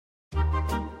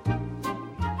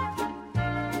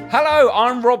Hello,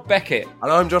 I'm Rob Beckett.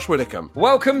 And I'm Josh Widdicombe.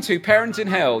 Welcome to Parent in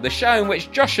Hell, the show in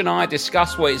which Josh and I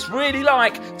discuss what it's really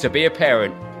like to be a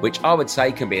parent, which I would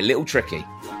say can be a little tricky.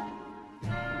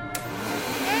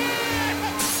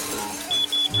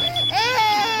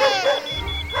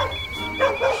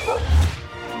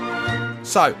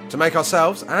 So, to make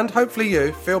ourselves, and hopefully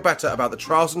you, feel better about the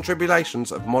trials and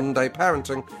tribulations of modern-day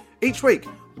parenting, each week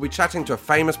we'll be chatting to a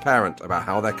famous parent about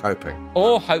how they're coping.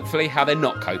 Or hopefully how they're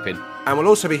not coping. And we'll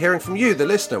also be hearing from you, the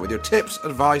listener, with your tips,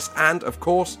 advice, and, of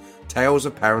course, tales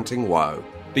of parenting woe.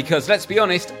 Because, let's be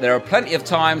honest, there are plenty of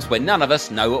times when none of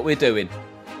us know what we're doing.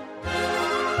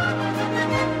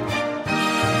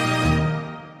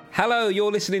 Hello,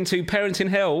 you're listening to Parent in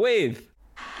Hell with...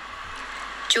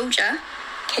 Georgia,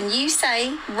 can you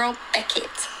say Rob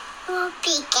Beckett? Rob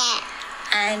Beckett.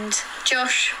 And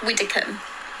Josh Widdicombe.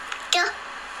 Josh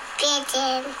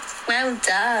Widdicombe. Well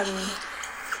done.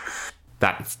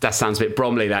 That sounds a bit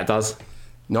Bromley, that does.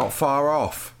 Not far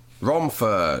off.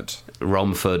 Romford.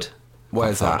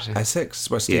 Where's that? Essex?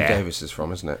 Where Steve Davis is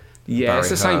from, isn't it? Yeah, Barry it's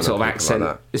the same Hearn sort of and people accent.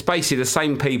 like that. It's basically the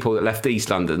same people that left East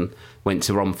London went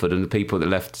to Romford, and the people that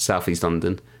left South East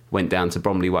London went down to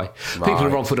Bromley Way. Right. People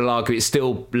in Romford will argue it's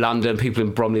still London. People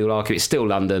in Bromley will argue it's still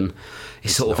London. It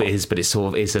sort of is, but it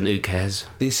sort of isn't. Who cares?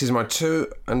 This is my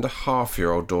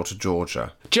 2.5-year-old daughter,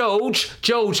 Georgia. George,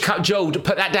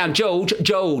 put that down. George.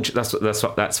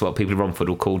 That's what people in Romford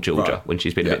will call Georgia when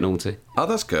she's been a bit naughty. Oh,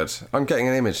 that's good. I'm getting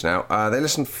an image now. They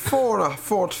listened 4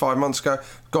 to 5 months ago.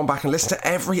 Gone back and listened to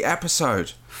every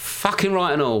episode. Fucking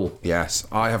right and all. Yes,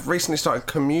 I have recently started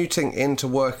commuting into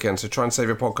work again, so try and save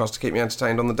your podcast to keep me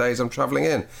entertained on the days I'm travelling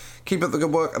in. Keep up the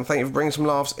good work and thank you for bringing some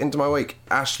laughs into my week.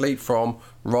 Ashley from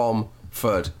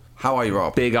Romford. How are you,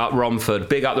 Rob? Big up Romford.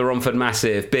 Big up the Romford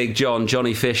Massive. Big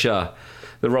Johnny Fisher.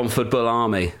 The Romford Bull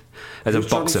Army. There's a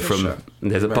boxer from Romford. No,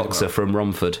 there's a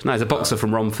boxer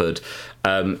from Romford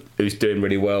who's doing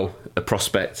really well, a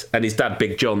prospect. And his dad,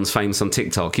 Big John's famous on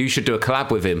TikTok. You should do a collab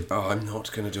with him. Oh, I'm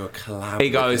not going to do a collab. He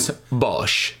goes,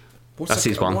 Bosh. That's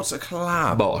his one. What's a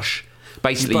collab? Bosh.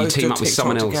 Basically, you team up with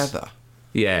someone else. Together.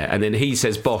 Yeah, and then he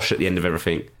says Bosh at the end of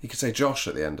everything. You could say Josh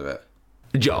at the end of it.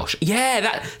 Josh.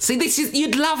 Yeah,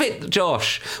 you'd love it,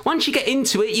 Josh. Once you get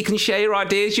into it, you can share your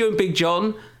ideas, you and Big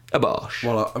John. A Bosh.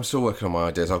 Well, I'm still working on my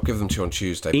ideas. I'll give them to you on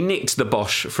Tuesday. He nicked the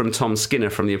Bosh from Tom Skinner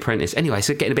from The Apprentice. Anyway,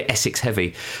 so getting a bit Essex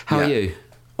heavy. How are you?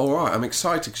 All right, I'm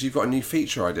excited because you've got a new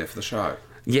feature idea for the show.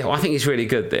 Yeah, well, I think it's really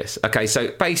good, this. Okay,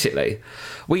 so basically,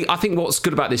 I think what's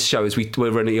good about this show is we're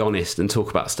really honest and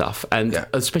talk about stuff. And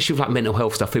especially with like mental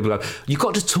health stuff, people go, you've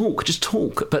got to talk, just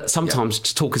talk. But sometimes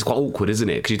just talk is quite awkward, isn't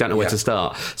it? Because you don't know where to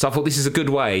start. So I thought this is a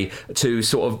good way to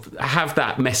sort of have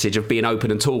that message of being open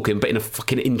and talking, but in a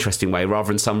fucking interesting way, rather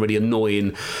than some really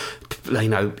annoying,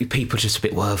 people are just a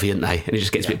bit worthy, aren't they? And it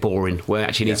just gets a bit boring, where it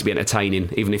actually needs to be entertaining,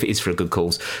 even if it is for a good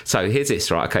cause. So here's this,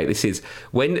 right? Okay, this is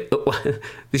when...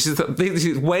 This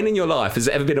is when in your life has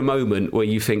there ever been a moment where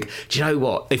you think, do you know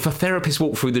what? If a therapist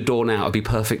walked through the door now, it'd be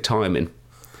perfect timing.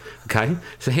 Okay,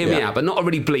 so hear me out, but not a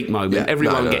really bleak moment.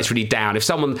 Everyone gets really down. If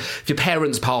your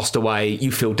parents passed away,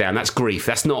 you feel down. That's grief.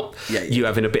 That's not you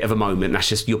having a bit of a moment. That's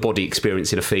just your body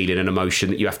experiencing a feeling, an emotion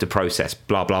that you have to process.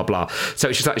 Blah blah blah. So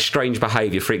it's just like strange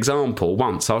behaviour. For example,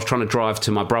 once I was trying to drive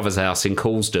to my brother's house in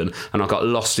Coulsdon, and I got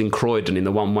lost in Croydon in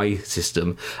the one-way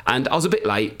system, and I was a bit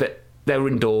late, but they were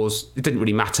indoors. It didn't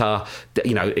really matter.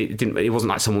 It wasn't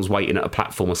like someone was waiting at a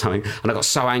platform or something. And I got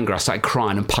so angry, I started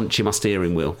crying and punching my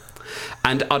steering wheel.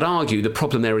 And I'd argue the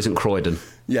problem there isn't Croydon.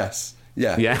 Yes.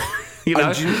 Yeah. Yeah. Do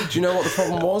you know what the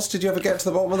problem was? Did you ever get to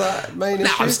the bottom of that main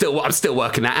issue? I'm still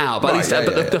working that out.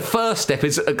 But, the first step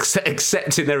is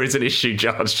accepting there is an issue,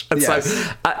 Josh. And so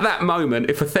at that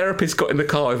moment, if a therapist got in the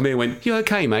car with me and went, "You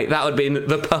okay, mate?" That would have been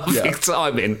the perfect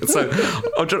timing. So,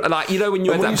 when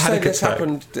you had that panic attack.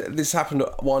 This happened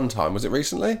at one time. Was it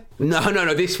recently?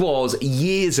 No. This was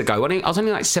years ago. I was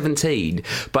only like 17,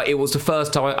 but it was the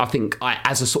first time I think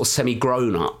as a sort of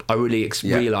semi-grown up, I really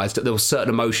realised that there were certain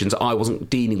emotions I wasn't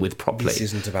dealing with properly. This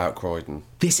isn't about Croydon.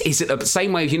 This isn't the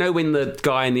same way, when the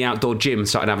guy in the outdoor gym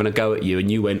started having a go at you and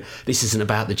you went, "This isn't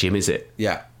about the gym, is it?"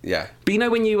 Yeah.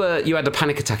 But when you had a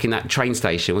panic attack in that train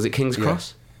station, was it King's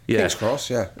Cross? Yeah. King's Cross,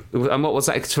 yeah. And what was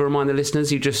that, to remind the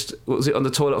listeners? Was it on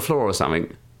the toilet floor or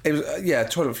something? It was,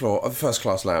 toilet floor of the first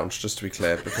class lounge, just to be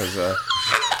clear, because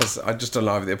I just done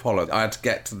live at the Apollo. I had to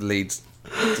get to the Leeds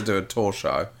to do a tour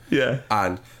show. Yeah.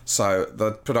 And so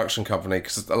the production company,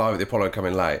 because Live at the Apollo come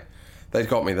in late, they'd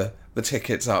got me the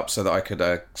tickets up so that I could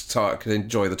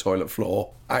enjoy the toilet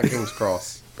floor at King's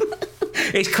Cross.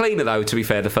 It's cleaner though, to be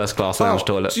fair, the first class lounge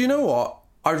toilet. Do you know what?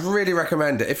 I'd really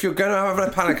recommend it. If you're going to have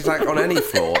a panic attack on any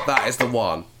floor, that is the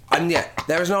one. And yet,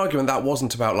 there is an argument that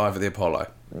wasn't about Live at the Apollo.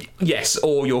 Yes,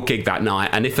 or your gig that night.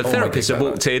 And if a therapist had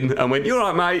walked in and went, "You're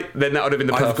right, mate," then that would have been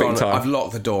the perfect time. I've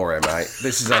locked the door here, mate.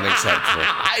 This is unacceptable.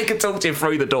 I could talk to you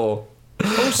through the door.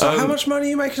 Also, how much money are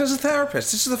you making as a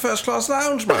therapist? This is the first class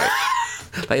lounge, mate.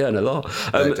 They earn a lot.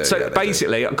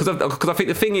 Basically, because I think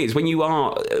the thing is, when you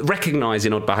are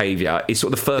recognising odd behaviour, is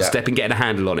sort of the first step in getting a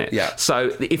handle on it. Yeah.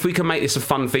 So if we can make this a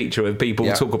fun feature of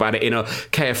people talk about it in a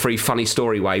carefree, funny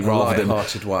story way, rather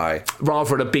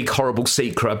than a big horrible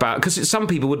secret about, because some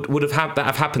people would have had that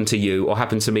have happened to you or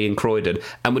happened to me in Croydon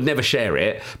and would never share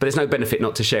it. But there's no benefit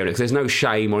not to share it because there's no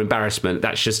shame or embarrassment.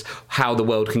 That's just how the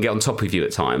world can get on top of you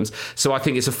at times. So I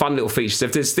think it's a fun little feature. So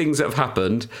if there's things that have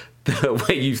happened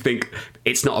where you think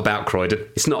it's not about Croydon,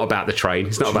 it's not about the train,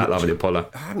 it's not about Love at the Apollo.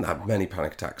 I haven't had many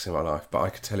panic attacks in my life, but I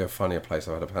could tell you a funnier place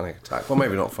I've had a panic attack. Well,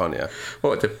 maybe not funnier.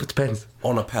 Well, it depends.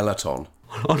 On a peloton.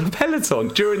 On a peloton?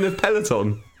 During the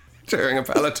peloton? During a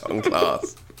peloton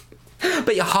class.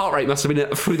 But your heart rate must have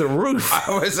been through the roof.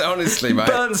 I was honestly, mate.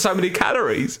 Burn so many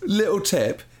calories. Little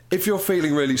tip, if you're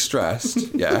feeling really stressed,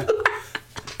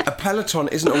 a peloton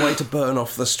isn't a way to burn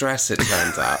off the stress, it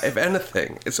turns out. If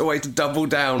anything, it's a way to double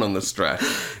down on the stress.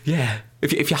 Yeah.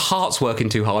 If your heart's working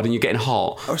too hard and you're getting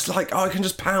hot. I was like, I can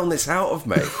just pound this out of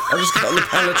me. I'll just get on the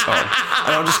peloton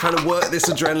and I'll just kind of work this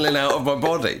adrenaline out of my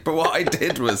body. But what I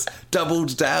did was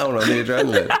doubled down on the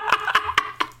adrenaline.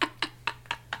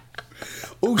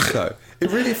 Also, it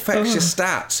really affects your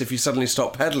stats if you suddenly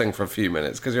stop pedalling for a few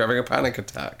minutes because you're having a panic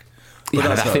attack. But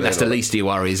I think that's the least of your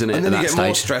worries, isn't it? And then you get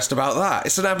more stressed about that.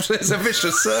 It's a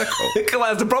vicious circle. Well,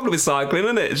 that's the problem with cycling,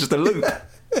 isn't it? It's just a loop.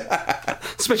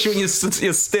 Especially when you're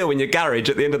still in your garage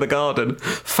at the end of the garden,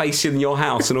 facing your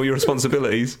house and all your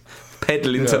responsibilities,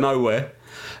 pedalling to nowhere.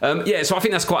 So I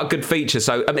think that's quite a good feature.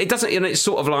 So it doesn't, it's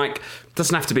sort of like,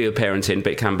 doesn't have to be with parenting,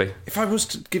 but it can be. If I was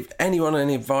to give anyone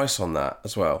any advice on that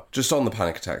as well, just on the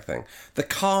panic attack thing, the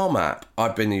Calm app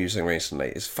I've been using recently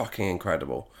is fucking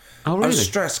incredible. Oh, really? I was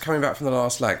stressed coming back from the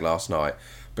last leg last night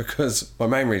because my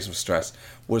main reason for stress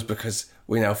was because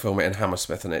we now film it in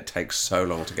Hammersmith and it takes so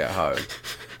long to get home.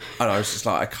 And I was just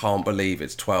like, I can't believe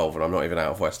it's 12 and I'm not even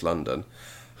out of West London.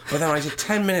 But then I did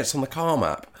 10 minutes on the Calm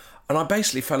app and I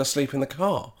basically fell asleep in the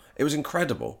car. It was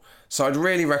incredible. So I'd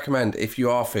really recommend, if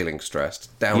you are feeling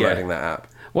stressed, downloading that app.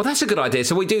 Well, that's a good idea.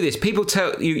 So we do this. People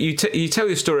tell you tell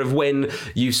your story of when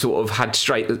you sort of had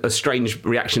a strange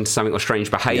reaction to something or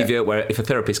strange behaviour. Where if a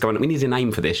therapist going, we need a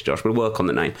name for this, Josh. We'll work on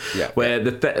the name. Yeah. Where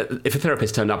if a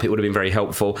therapist turned up, it would have been very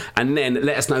helpful. And then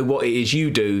let us know what it is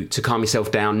you do to calm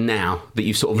yourself down now that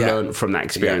you've sort of learned from that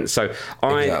experience. So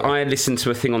I listen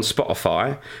to a thing on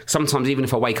Spotify. Sometimes even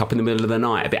if I wake up in the middle of the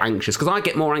night a bit anxious, because I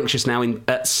get more anxious now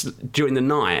during the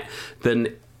night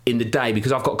than in the day,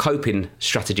 because I've got coping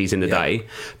strategies in the day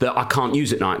that I can't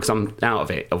use at night because I'm out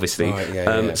of it, obviously.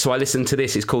 Right, so I listen to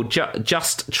this. It's called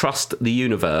Just Trust the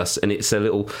Universe, and it's a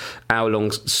little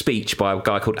hour-long speech by a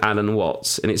guy called Alan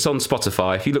Watts, and it's on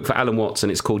Spotify. If you look for Alan Watts,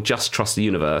 and it's called Just Trust the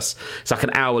Universe, it's like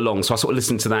an hour long, so I sort of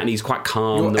listen to that, and he's quite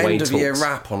calm. Your the way he talks. end-of-year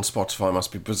rap on Spotify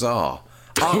must be bizarre.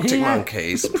 Arctic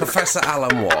Monkeys, Professor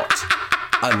Alan Watt,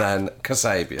 and then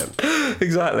Kasabian.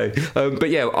 Exactly. But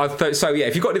I thought,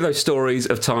 if you've got any of those stories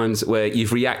of times where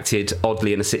you've reacted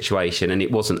oddly in a situation and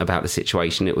it wasn't about the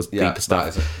situation, it was deeper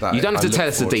stuff. You don't have to tell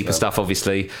us the deeper stuff,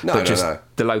 obviously, but just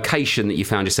the location that you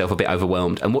found yourself a bit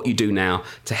overwhelmed and what you do now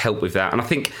to help with that. And I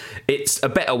think it's a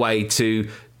better way to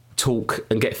talk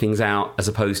and get things out as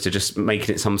opposed to just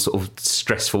making it some sort of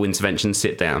stressful intervention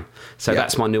sit down. So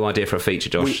that's my new idea for a feature,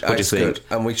 Josh. What do you think? Good.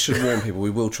 And we should warn people, we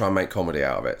will try and make comedy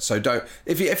out of it. So don't,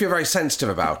 if you're very sensitive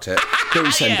about it,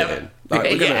 don't send it in.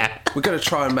 Like, we're going to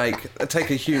try and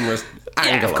take a humorous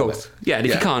angle of course. on it. Yeah, and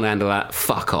if you can't handle that,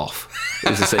 fuck off.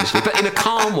 Is essentially, but in a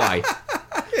calm way.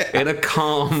 In a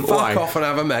calm way. Fuck off and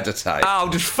have a meditate. Oh,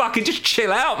 just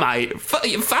chill out, mate.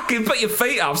 Fucking put your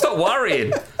feet up. Stop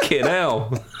worrying. Kid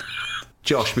hell.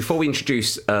 Josh, before we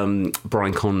introduce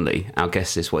Brian Conley, our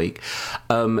guest this week,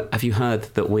 have you heard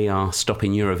that we are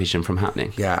stopping Eurovision from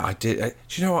happening? Yeah, I did.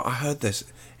 Do you know what? I heard this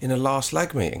in a last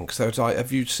leg meeting. So it's like,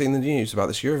 have you seen the news about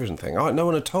this Eurovision thing? No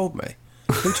one had told me.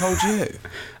 Who told you?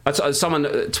 Someone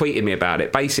tweeted me about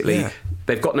it. Basically,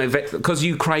 they've got no... Because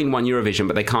Ukraine won Eurovision,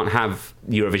 but they can't have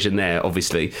Eurovision there,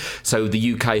 obviously. So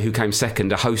the UK, who came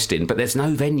second, are hosting. But there's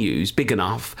no venues big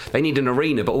enough. They need an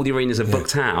arena, but all the arenas are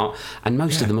booked out. And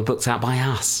most of them are booked out by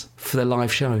us for the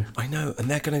live show. I know, and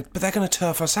they're going to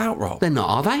turf us out, Rob. They're not,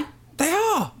 are they? They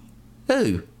are.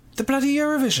 Who? The bloody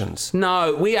Eurovisions.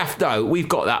 No, we've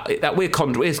got that we're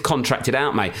contracted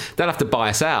out, mate. They'll have to buy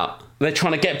us out. They're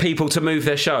trying to get people to move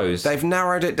their shows. They've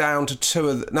narrowed it down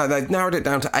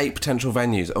to 8 potential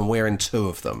venues, and we're in 2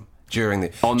 of them. during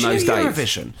the... On those days.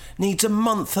 Eurovision needs a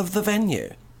month of the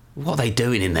venue. What are they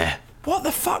doing in there? What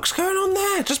the fuck's going on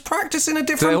there? Just practice in a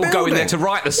different building. They all go in there to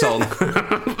write the song.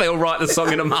 They all write the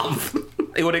song in a month.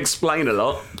 It would explain a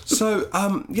lot. So,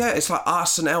 it's like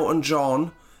us and Elton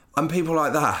John and people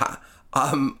like that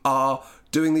are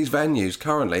doing these venues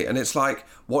currently, and it's like,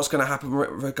 what's going to happen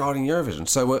regarding Eurovision?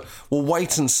 So we'll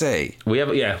wait and see. We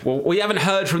haven't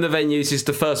heard from the venues. This is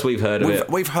the first we've heard of it.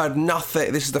 We've heard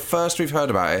nothing. This is the first we've heard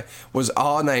about it. Was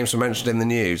our names were mentioned in the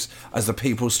news as the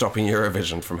people stopping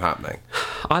Eurovision from happening.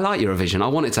 I like Eurovision. I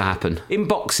want it to happen. In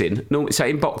boxing,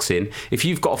 if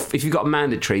you've got a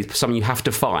mandatory, something you have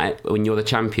to fight when you're the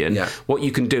champion, what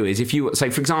you can do is, if you say,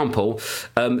 for example,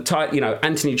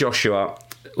 Anthony Joshua.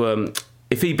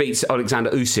 If he beats Alexander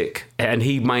Usyk, and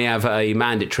he may have a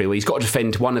mandatory where he's got to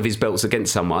defend one of his belts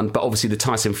against someone, but obviously the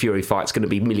Tyson Fury fight's going to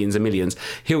be millions and millions,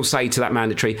 he'll say to that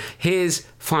mandatory, here's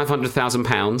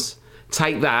 £500,000,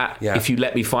 take that if you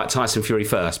let me fight Tyson Fury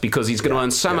first, because he's going to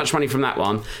earn so much money from that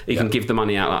one, he can give the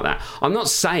money out like that. I'm not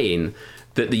saying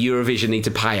that the Eurovision need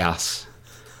to pay us,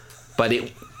 but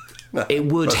it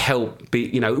would help.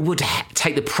 It would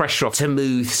take the pressure off to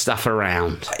move stuff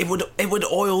around. It would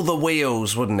oil the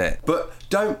wheels, wouldn't it? But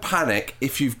don't panic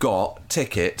if you've got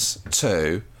tickets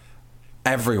to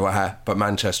everywhere but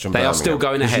Manchester and Birmingham. They are still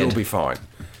going ahead. You'll be fine.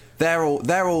 They're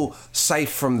all safe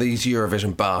from these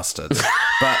Eurovision bastards.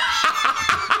 But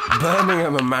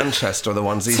Birmingham and Manchester are the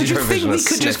ones these Eurovision are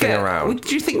sniffing around.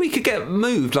 Do you think we could get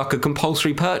moved like a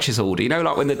compulsory purchase order?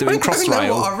 Like when they're doing Crossrail? I don't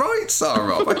know what our rights are,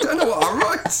 Rob. I don't know what our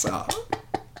rights are.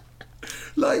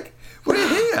 Like, we're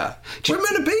here. We're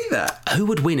meant to be there. Who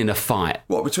would win in a fight?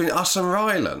 What, between us and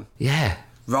Rylan? Yeah.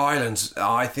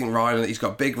 I think Rylan, he's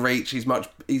got big reach. He's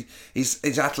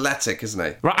athletic, isn't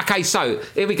he? Right, okay, so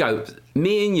here we go.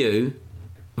 Me and you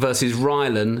versus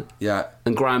Rylan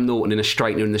and Graham Norton in a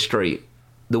straightener in the street.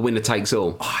 The winner takes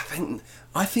all. Oh,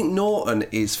 I think Norton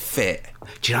is fit.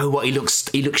 Do you know what? He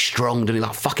looks strong, doesn't he?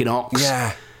 Like fucking ox.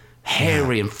 Yeah.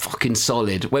 Hairy and fucking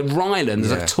solid. When Rylan's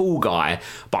a tall guy,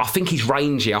 but I think he's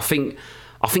rangy. I think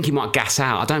he might gas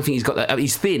out. I don't think he's got the...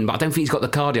 He's thin, but I don't think he's got the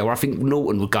cardio. Where I think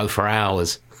Norton would go for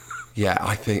hours. Yeah,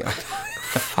 I think...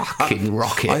 Fucking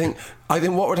rocket. I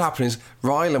think what would happen is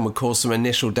Rylan would cause some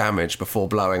initial damage before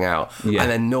blowing out, and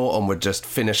then Norton would just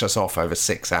finish us off over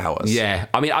 6 hours. Yeah,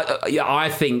 I mean, I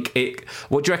think it...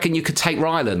 What do you reckon? You could take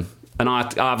Rylan and I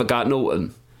have a go at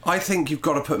Norton? I think you've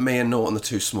got to put me and Norton, the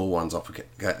two small ones, up.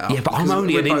 Yeah, but I'm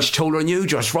only an inch taller than you,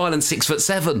 Josh. Rylan's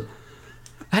 6'7".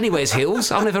 And he wears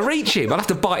heels. I'll never reach him. I'll have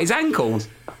to bite his ankles.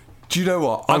 Do you know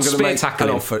what? I'm going to make an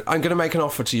offer. I'm going to make an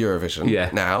offer to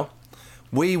Eurovision now.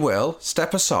 We will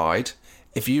step aside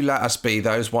if you let us be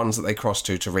those ones that they cross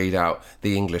to read out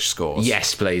the English scores.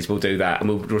 Yes, please, we'll do that, and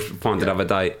we'll find another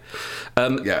date.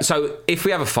 So if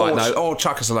we have a fight, or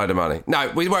chuck us a load of money.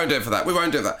 No, we won't do it for that. We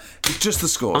won't do that. It's just the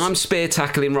scores. I'm spear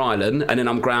tackling Rylan, and then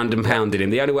I'm ground and pounding him.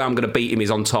 The only way I'm going to beat him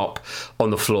is on top,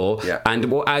 on the floor. Yeah. And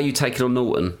how are you taking on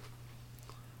Norton?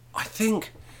 I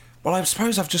think... Well, I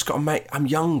suppose I've just got to make... I'm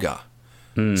younger.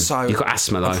 So you've got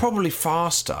asthma, though. I'm probably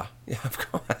faster. Yeah, I've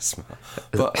got asthma.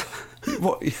 But...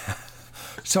 what? Yeah.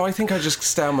 So I think I just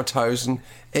stay on my toes and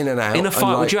in and out. In a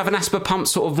fight, would you have an asthma pump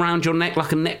sort of round your neck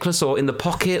like a necklace, or in the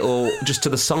pocket, or just to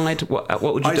the side? What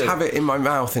would you do? I'd have it in my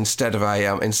mouth instead of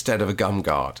a gum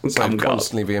guard. So it'd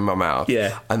constantly be in my mouth.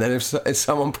 Yeah. And then if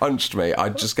someone punched me,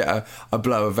 I'd just get a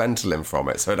blow of Ventolin from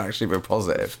it, so it'd actually be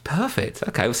positive. Perfect.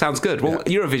 Okay, well, sounds good. Well,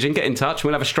 Eurovision, get in touch.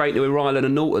 We'll have a straightener with Rylan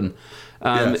and Norton.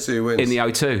 See who wins. In the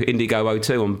O2, Indigo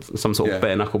O2, on some sort of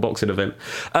bare knuckle boxing event.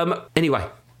 Anyway,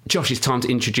 Josh, it's time to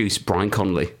introduce Brian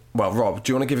Conley. Well, Rob,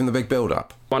 do you want to give him the big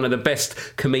build-up? One of the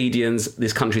best comedians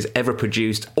this country's ever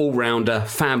produced, all-rounder,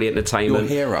 family entertainment.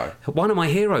 Your hero. One of my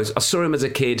heroes. I saw him as a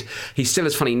kid. He's still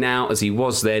as funny now as he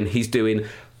was then. He's doing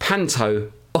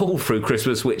panto all through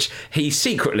Christmas, which he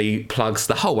secretly plugs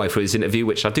the whole way through his interview,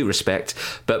 which I do respect.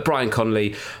 But Brian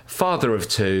Conley, father of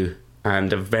two,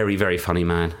 and a very, very funny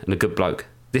man, and a good bloke.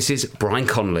 This is Brian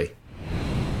Conley.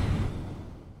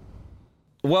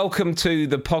 Welcome to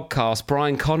the podcast,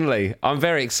 Brian Conley. I'm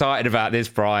very excited about this,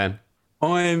 Brian.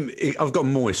 I've got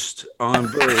moist. I'm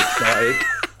very excited.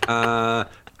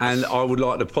 And I would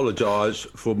like to apologise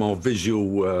for my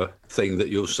visual thing that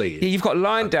you're seeing. Yeah, you've got a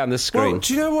line down the screen. Well,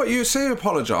 do you know what? You say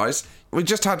apologise. We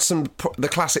just had the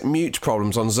classic mute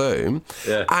problems on Zoom.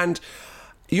 Yeah. And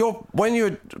when you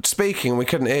were speaking, we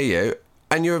couldn't hear you.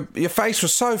 And your face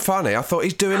was so funny, I thought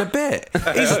he's doing a bit.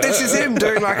 This is him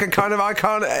doing like a kind of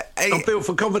I'm built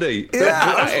for comedy.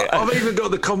 Yeah. I've even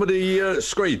got the comedy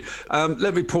screen.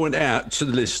 Let me point out to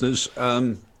the listeners,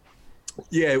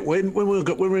 Yeah, when we were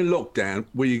in lockdown,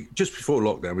 just before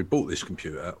lockdown, we bought this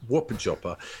computer. Whopper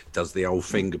Chopper does the old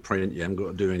fingerprint. You haven't got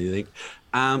to do anything.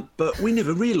 But we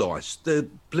never realised the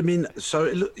blooming.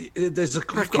 So there's a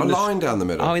crack. You've got a line down the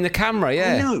middle. Oh, in the camera,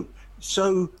 yeah. No.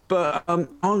 So, but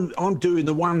I'm doing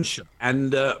the one shot,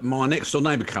 and my next door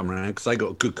neighbour come around because they got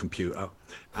a good computer,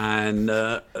 and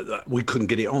we couldn't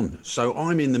get it on. So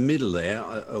I'm in the middle there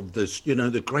of this,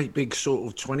 the great big sort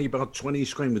of 20 by 20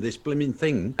 screen with this blooming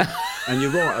thing. And you're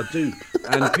right, I do.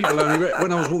 And people only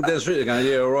when I was walking down the street, they're going,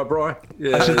 "Yeah, all right, Bri."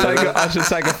 Yeah, I should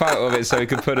take a photo of it so we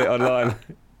can put it online.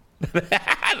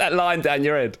 That line down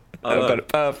your head. I've got it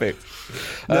perfect.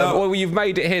 Well, you've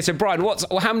made it here. So, Brian,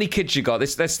 how many kids you got?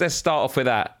 Let's start off with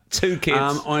that. 2 kids.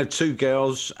 I have 2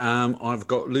 girls. I've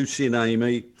got Lucy and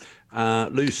Amy.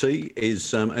 Lucy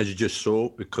is, as you just saw,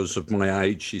 because of my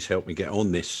age, she's helped me get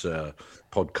on this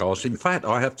podcast. In fact,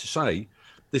 I have to say,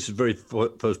 this is the very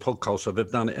first podcast I've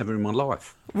ever done ever in my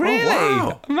life. Really? Oh,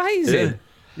 wow. Amazing.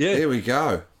 Yeah. Here we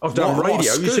go. I've done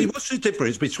radio. You see, what's the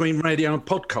difference between radio and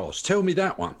podcast? Tell me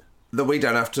that one. That we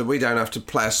don't have to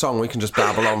play a song. We can just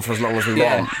babble on for as long as we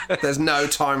want. There's no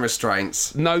time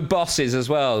restraints. No bosses as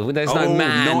well. There's no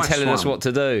man telling us what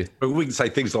to do. But we can say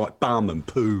things like bum and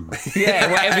poo. Yeah,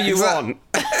 whatever you want.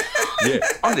 Yeah,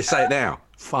 I'm going to say it now.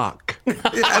 Fuck. I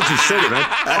just said it, man.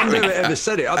 I've never ever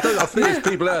said it. I think there's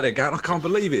people out there going, I can't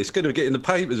believe it. It's going to get in the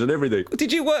papers and everything.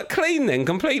 Did you work clean then,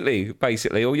 completely,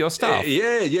 basically, all your stuff?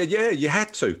 Yeah. You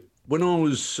had to. When I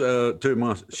was doing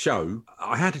my show,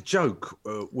 I had a joke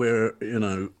where,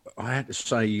 I had to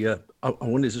say, I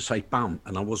wanted to say bum,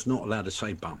 and I was not allowed to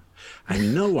say bum.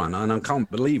 And no one, and I can't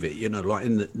believe it, like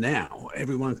now,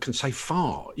 everyone can say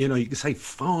fart. You can say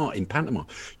fart in pantomime.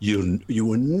 You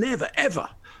were never, ever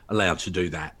allowed to do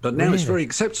that. But now it's very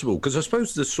acceptable, because I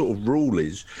suppose the sort of rule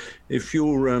is, if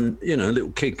you're, a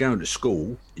little kid going to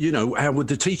school, how would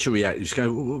the teacher react? You just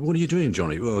go, well, what are you doing,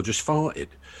 Johnny? Well, I just farted.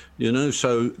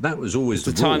 So that was always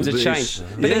the times rule. had changed.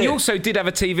 But then you also did have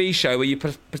a TV show where you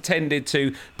pretended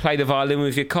to play the violin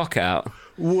with your cock out.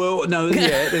 Well, no,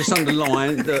 there's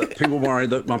underlined that people worried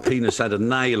that my penis had a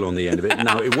nail on the end of it.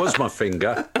 No, it was my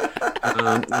finger.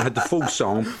 I had the full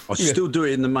song. I still do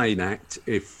it in the main act.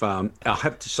 If I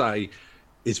have to say,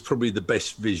 it's probably the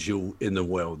best visual in the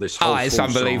world. This whole it's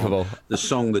unbelievable. The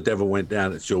song "The Devil Went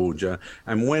Down at Georgia,"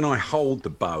 and when I hold the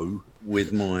bow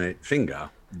with my finger,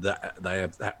 that they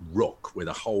have that rock where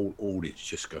the whole audience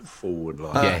just go forward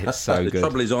like yeah, it's so good. The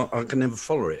trouble is I can never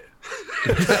follow it.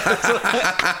 So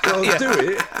I'll do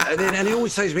it, and he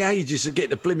always takes me ages to get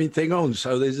the blooming thing on.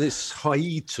 So there's this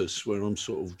hiatus where I'm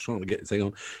sort of trying to get the thing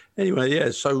on.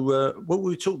 Anyway, so what were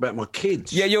we talking about? My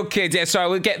kids. Yeah, your kids. Yeah, so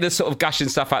we'll get the sort of gushing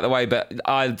stuff out of the way, but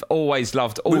I've always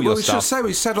loved all your stuff.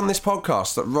 We said on this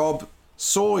podcast that Rob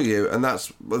saw you, and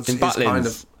that's was in his Butlins, kind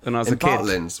of when I was in a kid.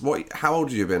 Butlins. How old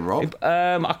have you been, Rob?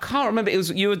 I can't remember. It was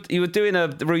you were doing a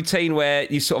routine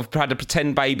where you sort of had a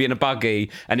pretend baby in a buggy,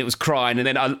 and it was crying, and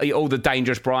then all the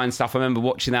Dangerous Brian stuff. I remember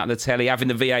watching that on the telly, having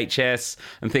the VHS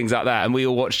and things like that, and we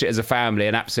all watched it as a family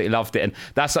and absolutely loved it. And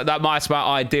that's my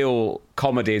ideal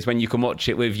comedy is when you can watch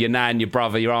it with your nan, your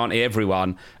brother, your auntie,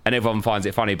 everyone, and everyone finds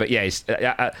it funny. But yeah, it's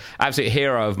an absolute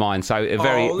hero of mine. So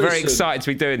very excited to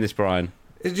be doing this, Brian.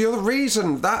 You're the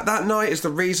reason that night is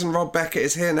the reason Rob Beckett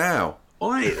is here now.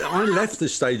 I left the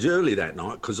stage early that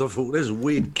night because I thought there's a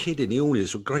weird kid in the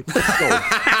audience with a great big dog.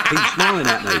 He's smiling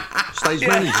at me. Stage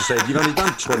manager said, "You've only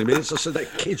done 20 minutes." I said,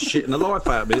 "That kid's shitting the life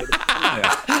out of me."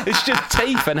 It's just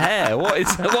teeth and hair. What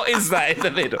is that in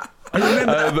the middle? I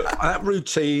remember that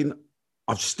routine.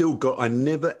 I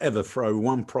never ever throw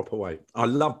one prop away. I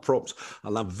love props. I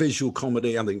love visual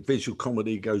comedy. I think visual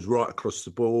comedy goes right across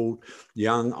the board,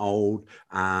 young, old.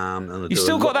 You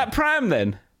still got that pram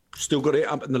then? Still got it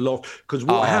up in the loft. Because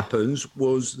what happens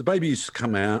was the baby used to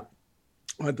come out.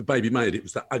 I had the baby made. It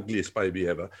was the ugliest baby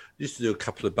ever. I used to do a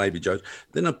couple of baby jokes.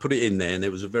 Then I put it in there, and there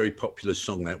was a very popular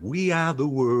song that "We Are the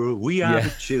World, We Are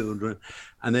the Children."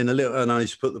 And then and I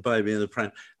used to put the baby in the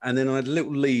pram. And then I had a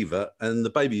little lever, and the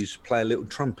baby used to play a little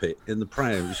trumpet in the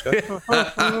pram. Just go, and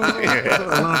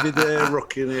I'd be there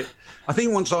rocking it. I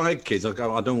think once I had kids, I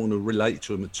don't want to relate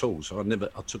to them at all. So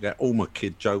I took out all my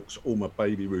kid jokes, all my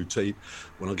baby routine.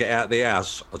 When I get out of the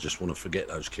house, I just want to forget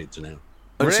those kids now.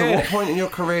 And so what point in your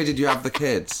career did you have the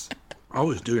kids? I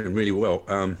was doing really well.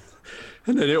 And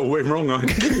then it all went wrong. I had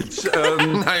kids. Now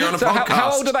you're on a podcast.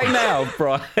 How old are they now,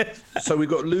 Brian? So we've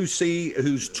got Lucy,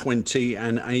 who's 20,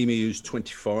 and Amy, who's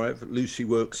 25. Lucy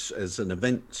works as an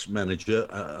events manager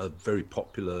at a very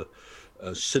popular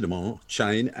cinema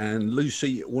chain, and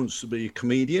Lucy wants to be a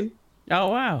comedian. Oh,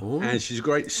 wow. And she's a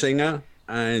great singer,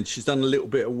 and she's done a little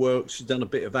bit of work. She's done a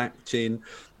bit of acting.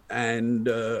 and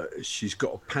she's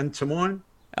got a pantomime.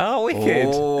 Oh,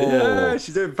 wicked. Yeah,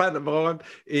 she's doing pantomime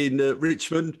in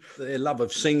Richmond. Their love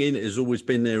of singing has always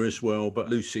been there as well. But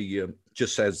Lucy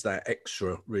just has that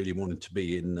extra, really wanted to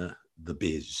be in the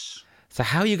biz. So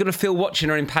how are you going to feel watching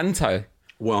her in panto?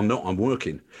 Well, I'm not. I'm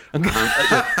working.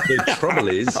 The trouble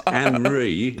is,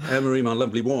 Anne-Marie, my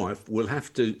lovely wife, will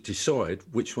have to decide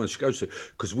which one she goes to,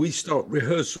 because we start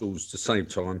rehearsals the same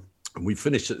time and we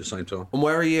finish at the same time. And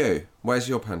where are you? Where's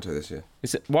your panto this year?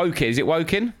 Is it Woking? Is it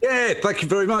Woking? Yeah, thank you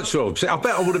very much, Rob. I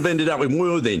bet I would have ended up in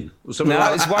Worthing or something No,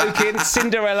 like it's that. Woking.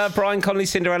 Cinderella, Brian Conley,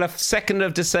 Cinderella, 2nd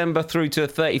of December through to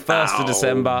 31st of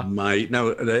December. Mate,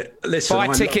 no, listen. Buy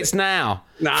tickets now.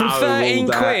 No, From 13 all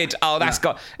that. quid. Oh, that's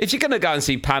got... If you're going to go and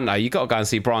see Panto, you've got to go and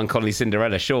see Brian Conley,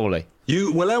 Cinderella, surely.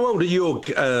 Well, how old are your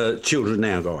children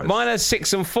now, guys? Mine are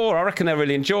 6 and 4. I reckon they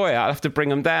really enjoy it. I'll have to bring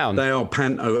them down. They are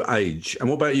panto age. And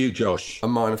what about you, Josh?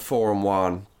 And mine are 4 and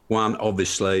 1. One,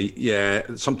 obviously, yeah.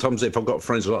 Sometimes if I've got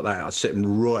friends like that, I sit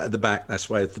them right at the back. That's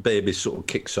where the baby sort of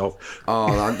kicks off.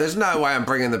 Oh, there's no way I'm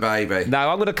bringing the baby. No,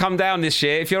 I'm going to come down this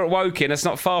year. If you're at Woking, it's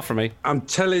not far from me. I'm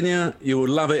telling you, you will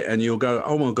love it and you'll go,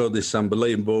 oh my God, this is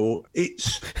unbelievable.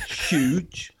 It's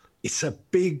huge. It's a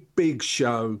big, big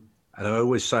show. And I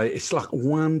always say it's like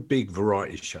one big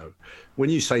variety show. When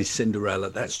you say Cinderella,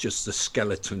 that's just the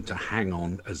skeleton to hang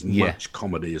on as much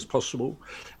comedy as possible.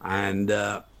 And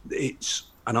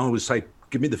and I always say,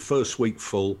 give me the first week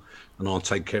full and I'll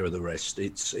take care of the rest.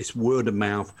 It's word of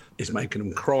mouth. It's making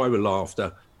them cry with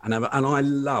laughter. And I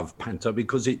love panto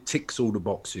because it ticks all the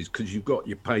boxes, because you've got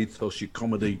your pathos, your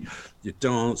comedy, your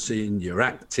dancing, your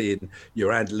acting,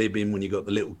 your ad-libbing when you've got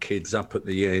the little kids up at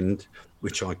the end,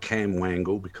 which I can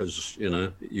wangle because, you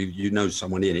know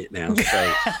someone in it now.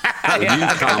 So when you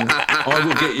come, I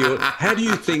will get you. How do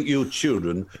you think your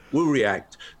children will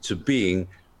react to being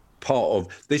part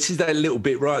of, this is that little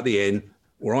bit right at the end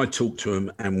where I talk to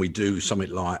them and we do something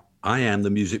like, I Am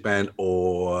the Music Band,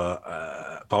 or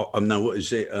no, what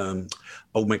is it?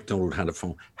 Old MacDonald Had a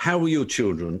Farm. How will your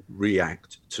children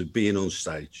react to being on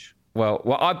stage? Well,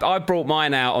 I brought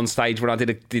mine out on stage when I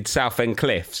did Southend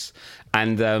Cliffs,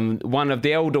 and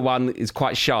the elder one is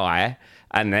quite shy,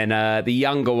 and then the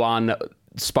younger one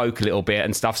spoke a little bit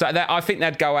and stuff. So I think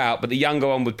they'd go out, but the younger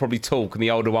one would probably talk, and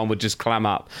the older one would just clam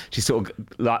up. She sort of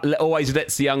like always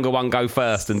lets the younger one go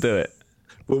first and do it.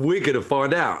 Well, we're going to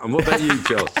find out. And what about you,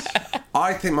 Josh?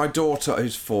 I think my daughter,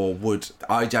 who's 4, would.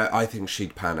 I think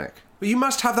she'd panic. But you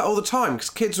must have that all the time, because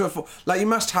kids are you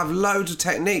must have loads of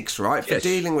techniques, right, for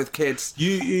dealing with kids.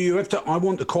 You have to. I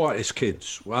want the quietest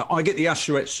kids. Well, I get the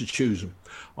usherettes to choose them.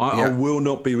 I will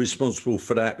not be responsible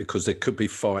for that because there could be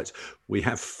fights. We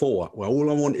have 4. Well,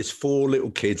 all I want is 4 little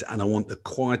kids, and I want the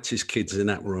quietest kids in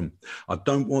that room. I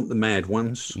don't want the mad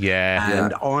ones. Yeah.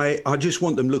 And I just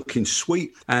want them looking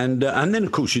sweet. And then,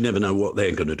 of course, you never know what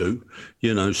they're going to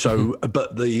do, So,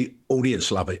 but the audience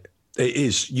love it. It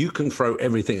is. You can throw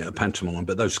everything at a pantomime,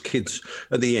 but those kids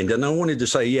at the end. And I wanted to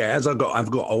say, as I've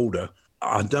got older,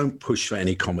 I don't push for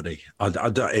any comedy.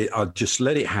 I just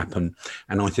let it happen.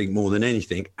 And I think more than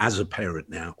anything, as a parent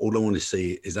now, all I want to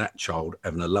see is that child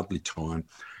having a lovely time.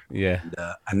 Yeah.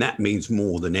 And that means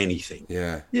more than anything.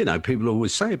 Yeah. People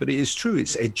always say, but it is true.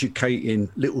 It's educating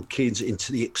little kids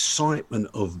into the excitement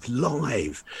of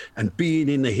live and being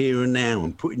in the here and now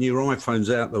and putting your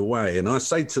iPhones out the way. And I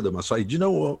say to them, do you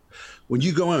know what? When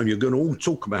you go home, you're going to all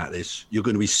talk about this. You're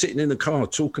going to be sitting in the car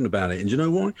talking about it. And do you know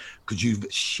why? Because you've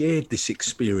shared this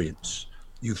experience.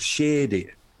 You've shared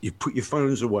it. You've put your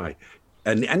phones away.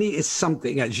 And it is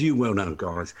something, as you well know,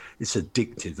 guys, it's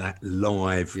addictive, that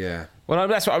live. Yeah. Well,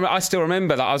 that's what I still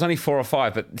remember. That I was only 4 or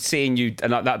 5, but seeing you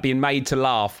and like that being made to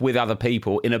laugh with other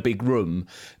people in a big room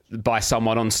by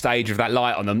someone on stage with that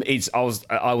light on them,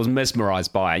 I was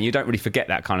mesmerised by it. And you don't really forget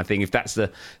that kind of thing if that's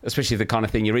especially the kind of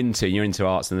thing you're into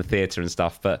arts and the theatre and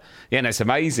stuff. But no, it's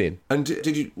amazing. And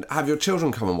did you have your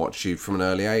children come and watch you from an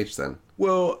early age then?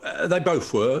 Well, they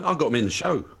both were. I got them in the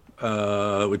show.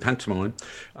 With pantomime.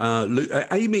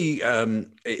 Amy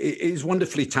is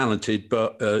wonderfully talented,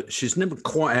 but she's never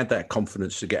quite had that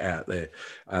confidence to get out there.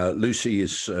 Lucy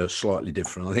is slightly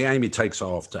different. I think Amy takes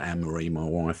after Anne-Marie, my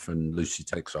wife, and Lucy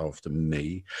takes after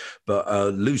me.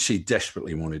 But Lucy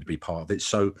desperately wanted to be part of it.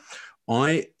 So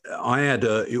I had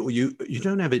you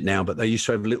don't have it now, but they used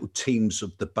to have little teams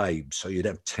of the babes. So you'd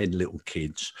have 10 little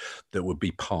kids that would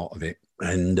be part of it.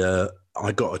 And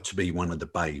I got her to be one of the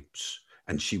babes.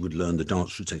 And she would learn the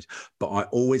dance routines. But I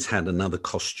always had another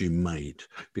costume made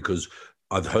because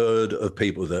I've heard of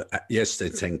people that, yes, they're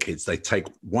 10 kids. They take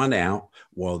one out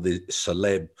while the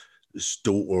celeb's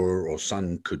daughter or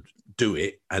son could do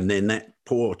it. And then that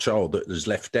poor child that was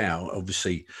left out,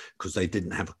 obviously, because they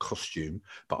didn't have a costume.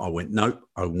 But I went, no,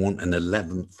 I want an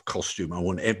 11th costume. I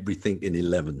want everything in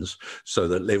 11s so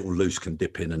that little Luce can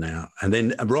dip in and out. And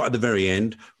then right at the very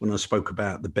end, when I spoke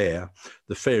about the bear,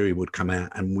 the fairy would come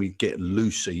out and we'd get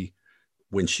Lucy,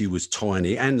 when she was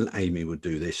tiny, and Amy would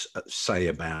do this, say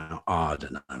about, I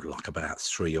don't know, like about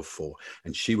 3 or 4.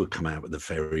 And she would come out with the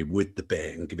fairy with the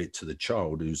bear and give it to the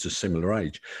child who's a similar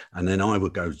age. And then I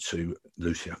would go to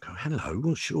Lucy, I go, hello,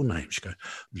 what's your name? She'd go,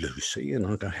 Lucy. And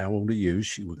I go, how old are you?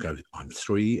 She would go, I'm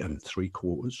 3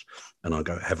 3/4. And I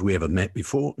go, have we ever met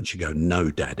before? And she'd go, no,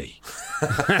 Daddy.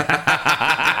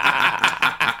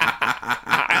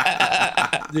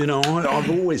 You know, I've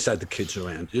always had the kids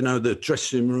around. You know, the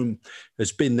dressing room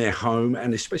has been their home,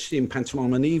 and especially in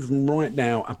pantomime, and even right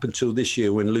now, up until this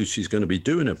year when Lucy's going to be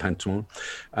doing her pantomime,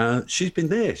 she's been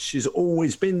there. She's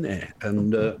always been there,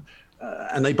 and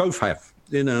they both have.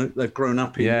 You know, they've grown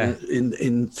up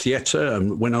in theatre,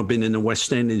 and when I've been in the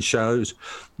West End in shows,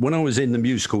 when I was in the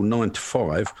musical 9 to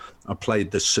 5, I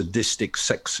played the sadistic,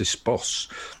 sexist boss,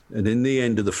 and in the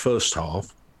end of the first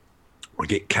half, I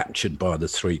get captured by the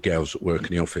 3 girls that work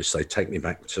in the office. They take me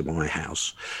back to my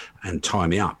house and tie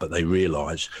me up, but they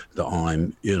realise that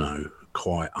I'm, you know,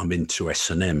 I'm into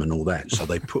S&M and all that. So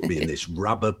they put me in this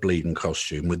rubber bleeding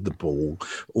costume with the ball,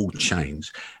 all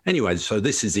chains. Anyway, so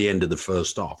this is the end of the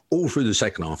first half. All through the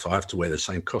second half, I have to wear the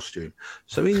same costume.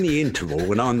 So in the interval,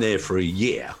 when I'm there for a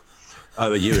year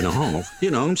and a half,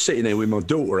 you know, I'm sitting there with my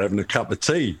daughter having a cup of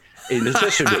tea in the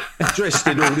dressing room, dressed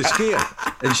in all this gear.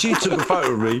 And she took a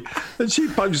photo of me and she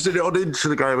posted it on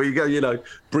Instagram where you go, you know,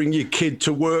 bring your kid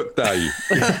to work day.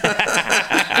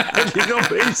 And you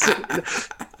got me sitting,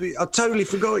 I totally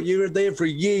forgot you were there for a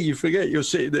year. You forget you're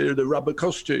sitting there in a rubber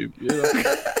costume. You know?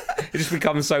 It just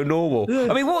becomes so normal.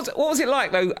 Yeah. I mean, what was it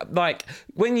like though? Like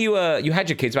when you had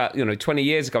your kids about 20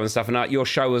 years ago and stuff, and your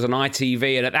show was on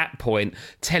ITV, and at that point,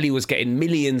 telly was getting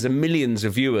millions and millions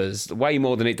of viewers, way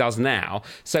more than it does now.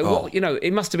 So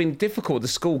it must have been difficult. The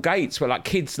school gates where like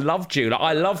kids loved you. Like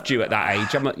I loved you at that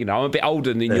age. I'm a bit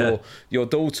older than your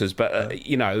daughters, but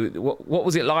what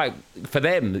was it like for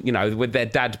them? You know, with their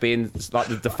dad being like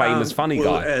the famous funny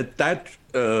guy. Dad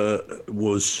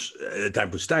was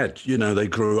dad. You know, they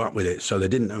grew up with it, so they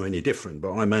didn't know any different.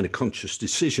 But I made a conscious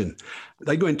decision.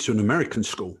 They went to an American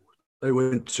school. They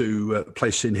went to a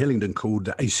place in Hillingdon called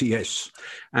ACS,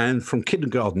 and from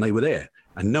kindergarten they were there,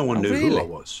 and no one knew who I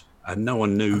was. And no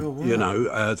one knew,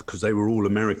 because they were all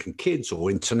American kids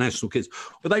or international kids.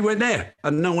 But they went there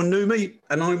and no one knew me,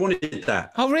 and I wanted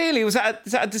that. Oh, really? Was that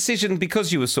a decision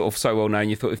because you were sort of so well known?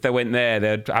 You thought if they went there,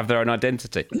 they'd have their own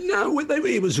identity? No,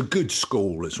 it was a good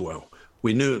school as well.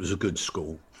 We knew it was a good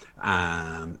school.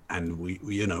 And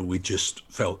we just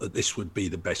felt that this would be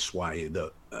the best way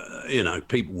that,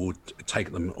 people would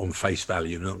take them on face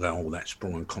value and not go, oh, that's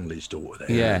Brian Conley's daughter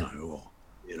there. Yeah.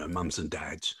 Mums and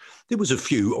dads. There was a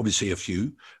few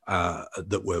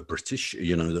that were British,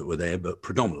 that were there, but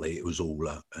predominantly it was all,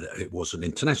 it was an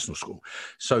international school.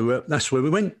 So that's where we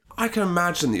went. I can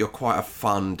imagine that you're quite a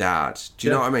fun dad. Do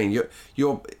you know what I mean?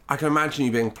 I can imagine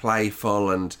you being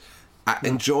playful and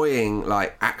enjoying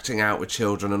like acting out with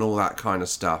children and all that kind of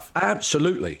stuff.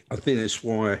 Absolutely. I think that's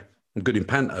why I'm good in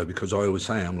panto, because I always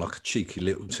say I'm like a cheeky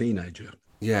little teenager.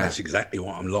 Yeah. That's exactly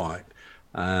what I'm like.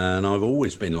 And I've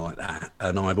always been like that,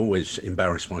 and I've always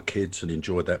embarrassed my kids and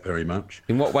enjoyed that very much.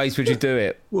 In what ways would you do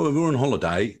it? Well, we were on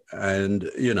holiday,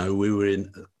 and we were in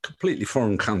a completely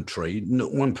foreign country.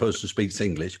 Not one person speaks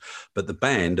English, but the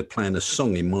band are playing a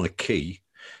song in my key.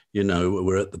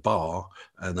 We're at the bar,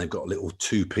 and they've got a little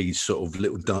 2-piece sort of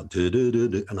little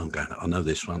and I'm going, I know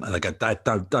this one, and they go, Dad,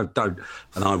 don't,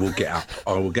 and I will get up,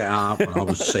 and I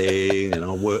will sing, and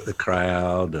I'll work the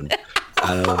crowd, and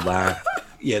all that.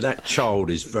 Yeah, that child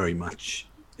is very much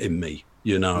in me.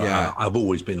 I've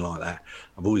always been like that.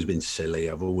 I've always been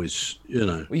silly. I've always,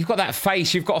 Well, you've got that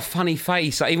face. You've got a funny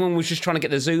face. Like, everyone was just trying to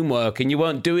get the Zoom working. You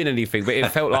weren't doing anything, but it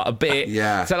felt like a bit.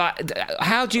 Yeah. So, like,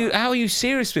 how are you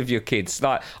serious with your kids?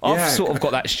 Like, I've sort of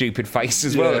got that stupid face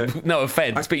as well. No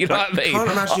offence, but you know what I mean? I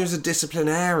can't imagine you as a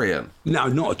disciplinarian. No,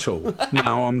 not at all.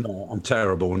 No, I'm not. I'm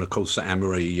terrible. And, of course,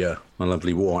 Anne-Marie, my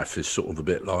lovely wife, is sort of a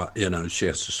bit like, she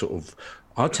has to sort of...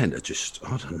 I tend to just,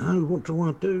 I don't know, what do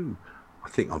I do? I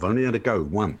think I've only had a go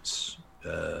once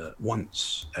ever,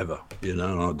 I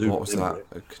do. What was that?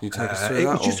 Can you take us through that? It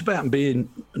was just about being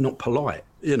not polite,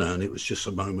 and it was just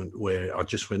a moment where I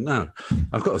just went, no,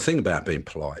 I've got a thing about being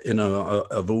polite.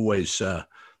 I've always,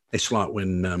 it's like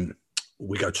when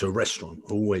we go to a restaurant,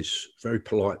 always very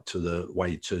polite to the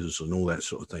waiters and all that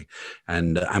sort of thing,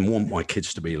 and want my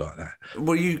kids to be like that.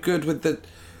 Were you good with the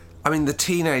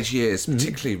teenage years,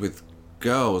 particularly with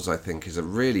girls, I think, is a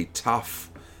really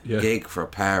tough gig for a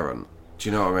parent. Do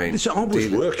you know what I mean? Listen, I was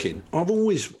working. I've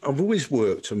always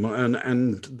worked,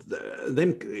 and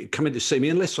them coming to see me,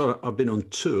 unless I've been on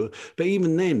tour. But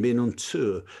even then, being on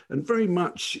tour, and very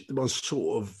much my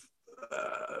sort of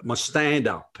my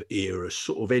stand-up era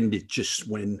sort of ended just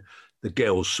when the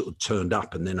girls sort of turned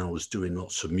up, and then I was doing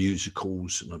lots of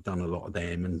musicals, and I've done a lot of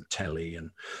them and telly,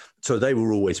 and so they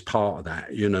were always part of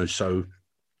that, you know. So,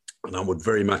 and I would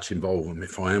very much involve them.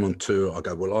 If I am on tour, I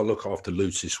go, well, I'll look after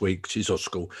Luce this week. She's off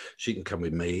school. She can come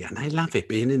with me, and they love it,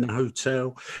 being in the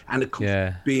hotel and of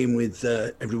course, being with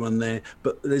everyone there.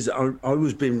 But I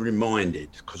was being reminded,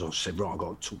 because I said, right, I've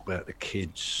got to talk about the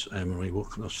kids. Marie,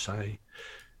 what can I say?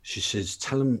 She says,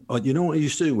 tell them, you know what I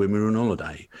used to do when we were on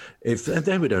holiday? If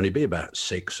they would only be about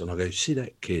 6, and I go, see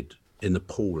that kid in the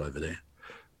pool over there?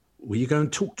 Will you go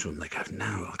and talk to him? They go,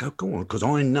 no. I go, go on, because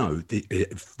I know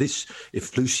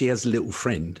if Lucy has a little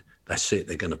friend, that's it.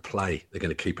 They're going to play. They're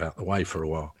going to keep out the way for a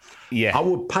while. Yeah. I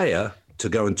would pay her to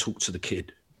go and talk to the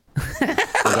kid.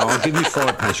 I go, I'll give you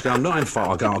 £5. She go, I'm not having £5.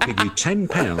 I go, I'll give you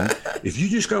 £10 if you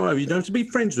just go over. You don't have to be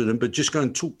friends with them, but just go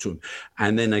and talk to them.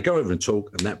 And then they go over and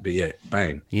talk, and that'd be it.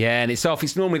 Bang. Yeah, and it's off.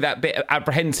 It's normally that bit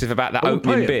apprehensive about that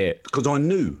opening bit. Because I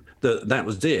knew that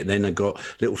was it. Then they got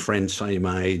little friends same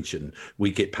age, and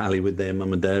we get pally with their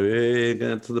mum and dad. Hey,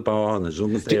 go to the bar, and as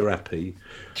long as they're happy.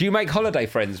 Do you make holiday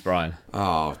friends, Brian?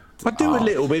 Oh, I do a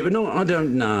little bit, but I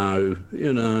don't know.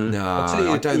 You know, no,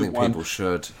 I don't think people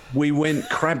should. We went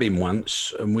crabbing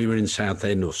once, and we were in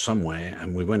Southend or somewhere,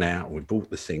 and we went out and we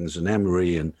bought the things, and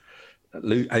Anne-Marie and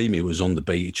Amy was on the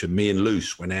beach, and me and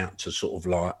Luce went out to sort of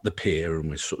like the pier,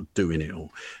 and we're sort of doing it all.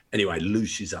 Anyway,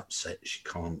 Luce is upset; she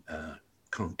can't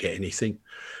get anything,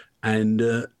 and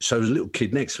so there's a little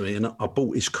kid next to me, and I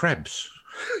bought his crabs.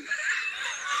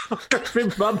 I gave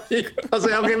him money. I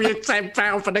said, I'll give you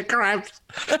 £10 for the crabs.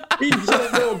 He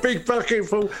said, a big bucket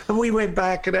full. And we went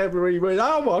back, and Emery went,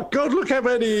 oh my God, look how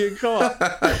many you got.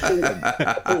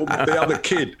 The other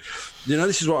kid. You know,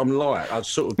 this is what I'm like. I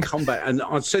sort of come back, and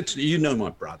I said to you, my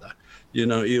brother. You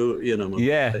know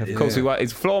my brother. Of course we work.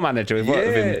 He's floor manager. We've worked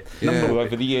with him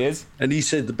over the years. And he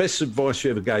said, the best advice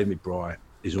you ever gave me, Brian,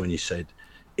 is when you said,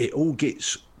 it all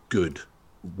gets good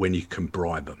when you can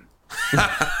bribe them.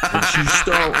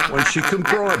 Once you can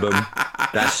bribe them,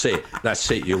 that's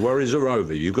it. Your worries are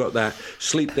over. You've got that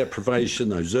sleep deprivation,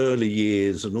 those early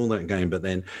years and all that game. But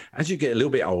then as you get a little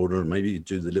bit older, and maybe you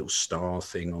do the little star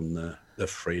thing on the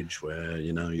fridge where,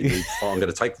 you know, you need, I'm going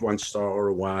to take 1 star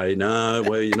away. No,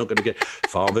 well, you're not going to get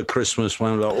Father Christmas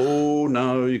one. Like, oh,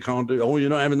 no, you can't do. Oh, you're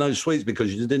not having those sweets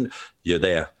because you didn't. You're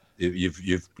there.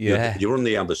 You're on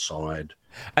the other side.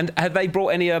 And have they brought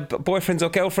any boyfriends or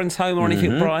girlfriends home or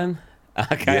anything, Brian?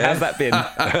 Okay, how's that been?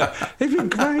 They've been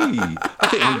great. I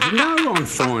think, no, I'm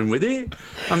fine with it.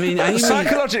 I mean,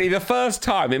 psychologically, the first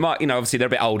time, it might, obviously they're a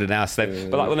bit older now, so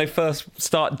but like when they first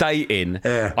start dating,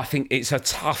 I think it's a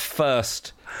tough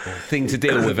first thing to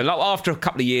deal with. And like after a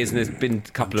couple of years, and there's been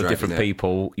a couple of different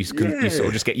people, you sort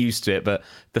of just get used to it. But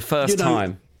the first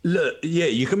time. Look,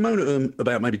 you can moan at them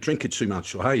about maybe drinking too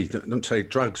much or, hey, don't take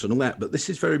drugs and all that, but this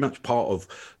is very much part of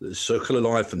the circle of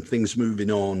life and things moving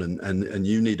on, and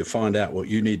you need to find out what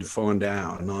you need to find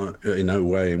out, and I, in no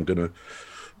way I'm going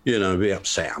to, be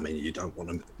upset. I mean, you don't want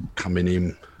them coming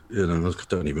in, I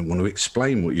don't even want to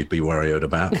explain what you'd be worried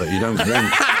about, but you don't want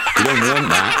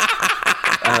that.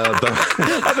 But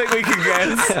I think we can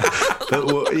guess.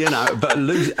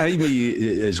 But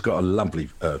Amy has got a lovely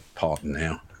partner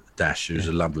now. Dash, who's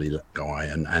a lovely guy,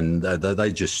 and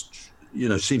they just,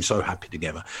 seem so happy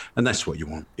together, and that's what you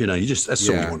want. That's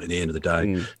all you want at the end of the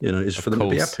day. Is for them to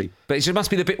be happy. But it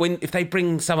must be the bit when if they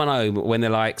bring someone home when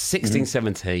they're like 16,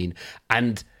 17,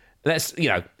 and they're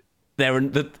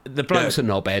the bloke's a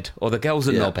knobhead or the girl's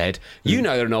a knobhead. You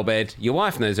know they're a knobhead. Your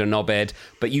wife knows they're a knobhead,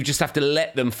 but you just have to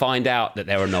let them find out that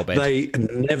they're a knobhead. They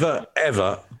never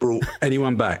ever brought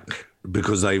anyone back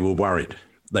because they were worried.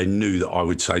 They knew that I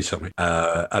would say something,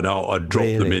 and I'd drop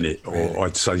them in it, or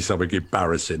I'd say something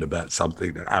embarrassing about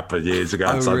something that happened years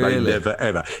ago. They never,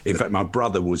 ever. In fact, my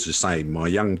brother was the same. My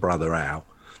young brother, Al,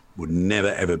 would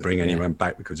never, ever bring anyone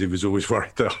back because he was always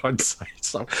worried that I'd say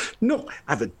something. Not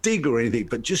have a dig or anything,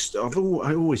 but just I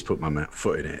always put my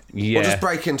foot in it. Yeah. Or just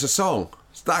break into song.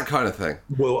 It's that kind of thing.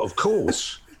 Well, of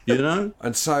course.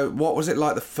 And so what was it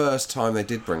like the first time they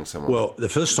did bring someone? Well, the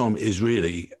first time is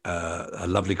really a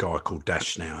lovely guy called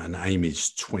Dash now, and Amy's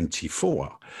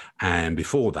 24. And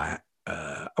before that,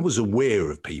 I was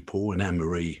aware of people, and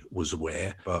Anne-Marie was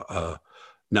aware. But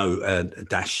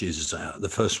Dash is the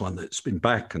first one that's been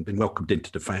back and been welcomed into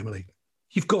the family.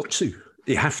 You've got to.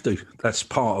 You have to. That's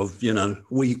part of,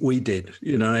 we did.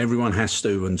 Everyone has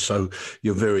to. And so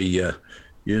you're very,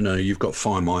 you've got to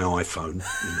find my iPhone.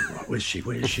 Right, where's she?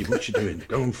 What's she doing?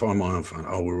 Go and find my iPhone.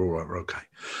 Oh, we're all right. We're okay.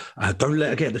 Don't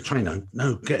let her get the train home.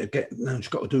 No, no, she's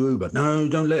got to do Uber. No,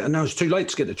 don't let her. No, it's too late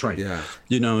to get the train. Yeah.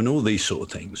 And all these sort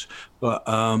of things. But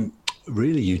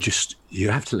really, you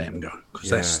have to let them go,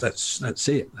 because that's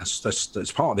it.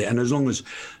 That's part of it. And as long as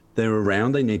they're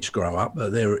around, they need to grow up,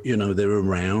 but they're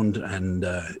around, and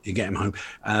you get them home,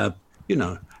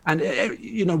 and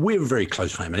we're a very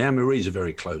close family. Anne-Marie's got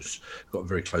a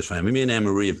very close family. Me and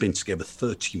Anne-Marie have been together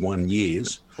 31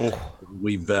 years. Oh.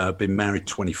 We've been married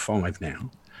 25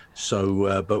 now. So,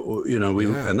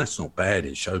 and that's not bad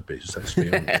in showbiz, let's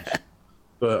be honest.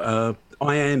 But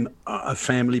I am a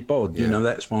family bod,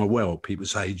 that's my world. People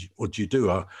say, what do you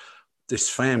do? This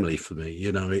family for me,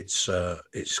 it's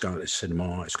going to the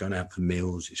cinema, it's going out for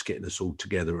meals, it's getting us all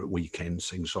together at weekends,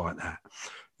 things like that.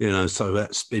 So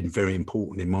that's been very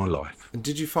important in my life. And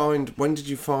when did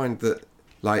you find that,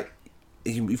 like,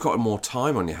 you've got more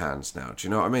time on your hands now? Do you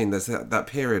know what I mean? There's that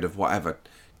period of whatever,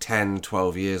 10,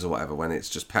 12 years or whatever, when it's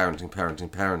just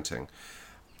parenting.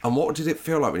 And what did it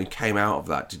feel like when you came out of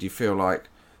that? Did you feel like,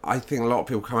 I think a lot of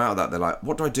people come out of that, they're like,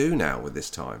 what do I do now with this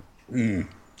time?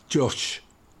 Josh,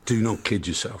 do not kid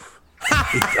yourself.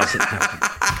 It doesn't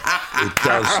happen. It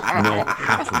does not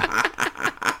happen.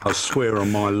 I swear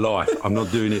on my life, I'm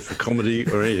not doing it for comedy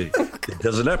or anything. It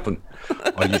doesn't happen.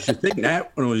 I used to think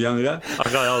that when I was younger.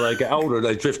 I go, they get older,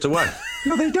 they drift away.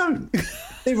 No, they don't.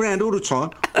 They're around all the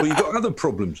time. Or you've got other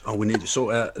problems. Oh, we need to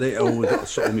sort out. We've got to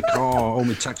sort out my car, or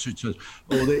my tax returns.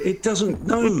 It doesn't.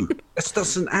 No, that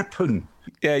doesn't happen.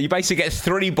 Yeah, you basically get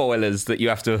 3 boilers that you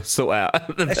have to sort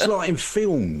out. It's like in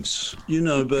films,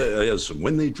 but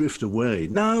when they drift away.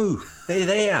 No, they're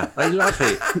there. They love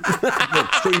it. They've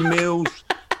got 3 meals,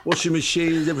 washing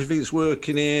machines, everything's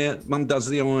working here. Mum does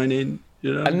the ironing,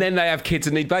 And then they have kids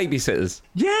and need babysitters.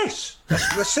 Yes,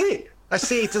 that's it. I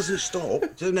see it doesn't stop.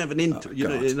 It doesn't have an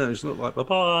it's not like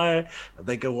bye-bye.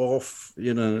 They go off,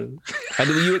 And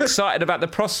were you excited about the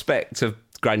prospect of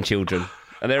grandchildren?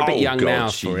 And they're a bit young now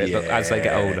for it, but as they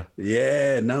get older.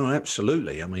 Yeah, no,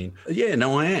 absolutely. I mean,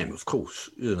 I am, of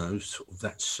course. Sort of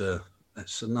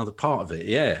that's another part of it.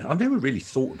 Yeah, I've never really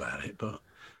thought about it, but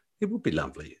it would be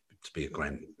lovely to be a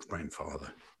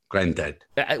grandfather, granddad.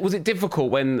 Was it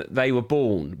difficult when they were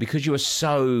born because you were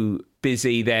so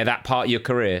busy there, that part of your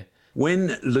career?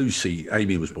 When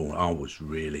Amy was born, I was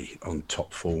really on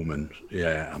top form, and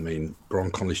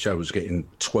Brian Conley's show was getting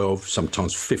 12,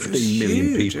 sometimes 15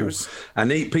 million people, and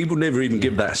people never even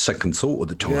give that a second thought at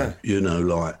the time.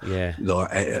 Like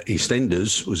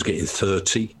EastEnders was getting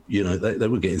 30. They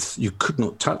were getting. You could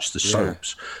not touch the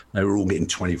soaps. They were all getting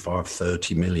 25,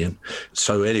 30 million.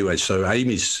 So anyway,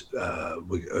 Amy's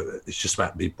it's just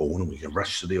about to be born, and we get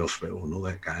rushed to the hospital and all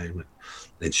that game. And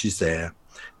then she's there.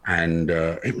 And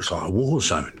it was like a war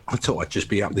zone. I thought I'd just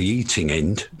be up the eating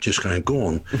end, just going, go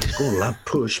on, love,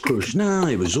 push. No,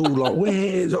 it was all like,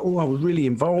 I was really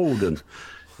involved, and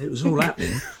it was all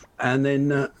happening. And then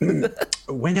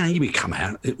when Amy come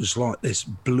out, it was like this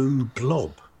blue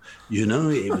blob.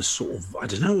 It was sort of, I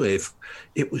don't know if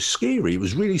it was scary. It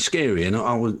was really scary. And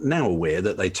I was now aware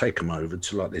that they take them over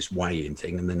to like this weighing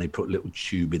thing, and then they put a little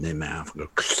tube in their mouth and go,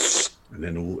 and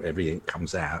then everything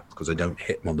comes out because they don't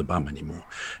hit them on the bum anymore.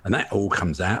 And that all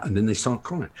comes out, and then they start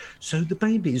crying. So the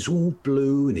baby is all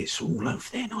blue, and it's all over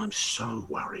there, and I'm so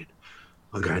worried.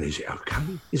 I'm going, is it okay?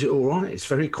 Is it all right? It's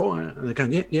very quiet. And they're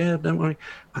going, yeah, don't worry.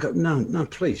 I go, no,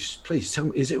 please tell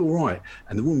me, is it all right?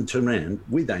 And the woman turned around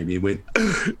with Amy and went,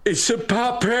 it's a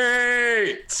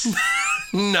puppet!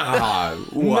 No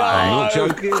way. No, I'm not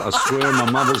joking. I swear on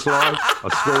my mother's life. I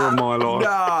swear on my life.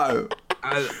 No.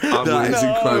 That is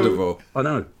incredible. I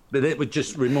know. But it would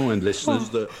just remind listeners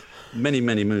that many,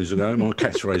 many moons ago, my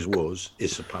catchphrase was,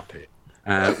 it's a puppet.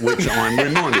 Which I'm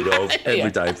reminded of every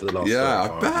day for the last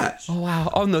 35 bet. years. Oh, wow.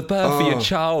 On the birth of your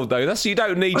child, though. You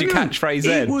don't need your catchphrase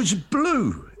then. It was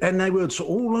blue. And they were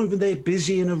all over there,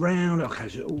 busying around. Okay,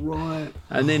 is it all right?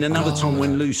 And then another time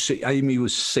when Amy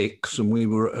was 6, and we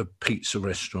were at a pizza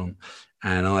restaurant,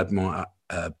 and I had my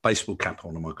baseball cap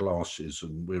on and my glasses,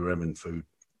 and we were having food.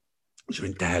 She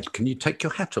went, Dad, can you take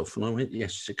your hat off? And I went,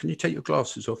 yes. She said, can you take your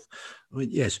glasses off? I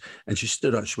went, yes. And she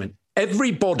stood up. She went,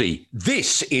 everybody,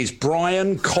 this is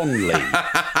Brian Conley.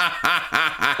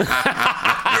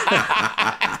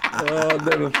 I'll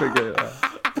never forget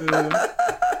that.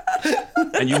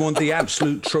 And you want the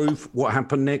absolute truth? What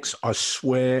happened next? I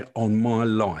swear on my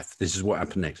life, this is what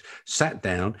happened next. Sat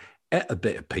down, ate a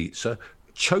bit of pizza,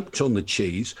 choked on the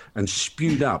cheese and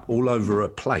spewed up all over a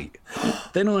plate.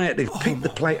 Then I had to pick the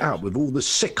plate up with all the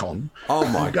sick on. Oh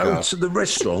my and go to the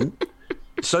restaurant.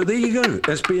 So there you go.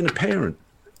 That's being a parent.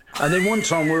 And then one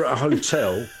time we were at a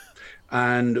hotel,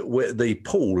 and the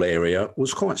pool area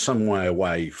was quite some way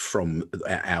away from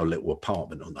our little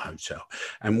apartment on the hotel.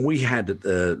 And we had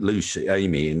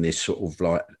Amy in this sort of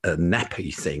like a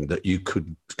nappy thing that you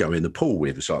could go in the pool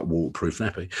with. It's like a waterproof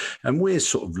nappy. And we're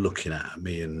sort of looking at her,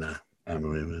 me and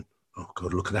Emma, oh,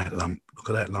 God, look at that lump. Look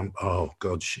at that lump. Oh,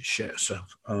 God, she shit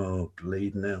herself. Oh,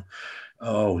 bleeding now.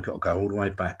 Oh, we've got to go all the way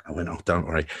back. I went, oh, don't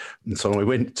worry. And so I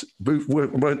went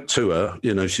to her,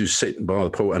 you know, she was sitting by the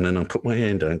pool, and then I put my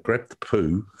hand down, grabbed the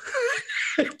poo,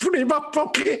 put it in my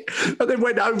pocket, and then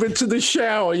went over to the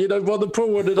shower, you know, by the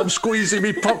pool, and then I'm squeezing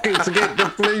my pocket to get the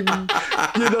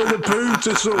the poo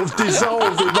to sort of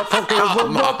dissolve in my pocket. I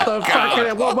thought, what the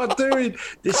fuck, what am I doing?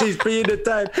 This is being a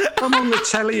dad. I'm on the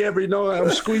telly every night. I'm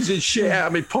squeezing shit out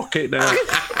of my pocket now.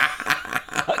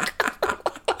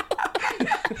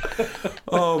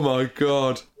 Oh my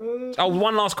God. Oh,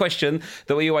 one last question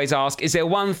that we always ask. Is there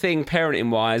one thing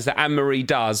parenting-wise that Anne-Marie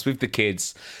does with the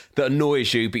kids that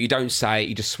annoys you, but you don't say it,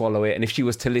 you just swallow it? And if she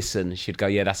was to listen, she'd go,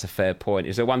 yeah, that's a fair point.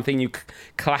 Is there one thing you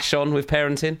clash on with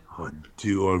parenting?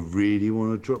 Do I really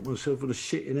want to drop myself on a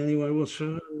shit in any way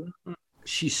whatsoever?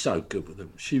 She's so good with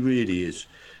them. She really is.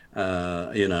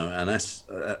 And that's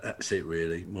it,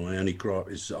 really. My only gripe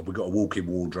is we've got a walk-in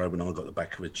wardrobe and I've got the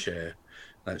back of a chair.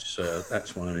 That's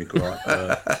my only gripe.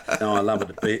 No, I love her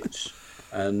to bits,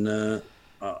 and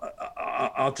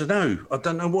I don't know. I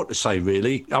don't know what to say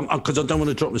really, because I don't want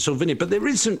to drop myself in it. But there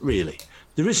isn't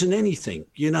anything.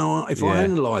 You know, if I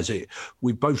analyse it,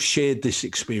 we both shared this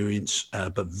experience,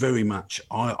 but very much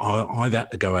I've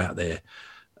had to go out there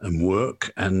and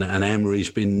work, and Anne-Marie's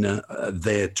been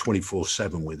there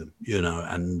 24/7 with them. You know,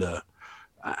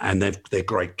 and they're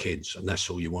great kids, and that's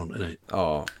all you want, isn't it?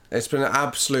 Oh, it's been an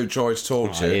absolute joy to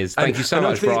talk to you. It is. Thank you so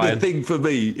much, Brian. The thing for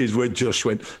me is when Josh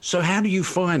went, so how do you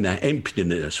find that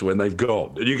emptiness when they've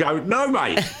gone? And you go, no,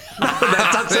 mate,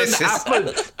 that doesn't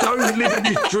happen. Don't live in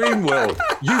this dream world.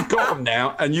 You've got them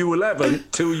now, and you will have them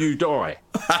till you die.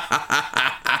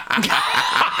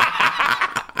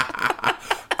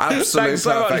 Absolutely Thanks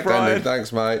so perfect much, Brian. ending.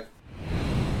 Thanks, mate.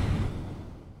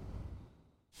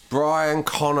 Brian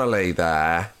Conley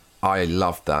there. I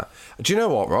loved that. Do you know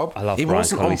what, Rob? I love He Brian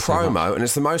wasn't Conley on so promo, much. and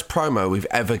it's the most promo we've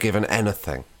ever given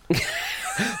anything.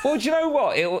 Well, do you know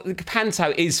what?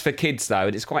 Panto is for kids, though,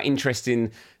 and it's quite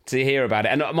interesting to hear about it.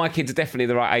 And my kids are definitely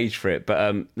the right age for it.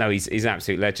 But no, he's an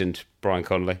absolute legend, Brian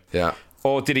Conley. Yeah.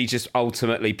 Or did he just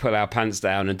ultimately pull our pants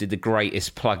down and did the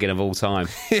greatest plug-in of all time?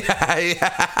 Yeah.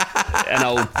 An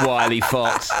old wily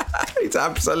fox. He's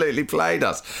absolutely played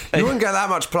us. You wouldn't get that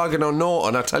much plug-in on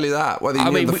Norton, I tell you that, whether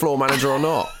you knew the floor manager or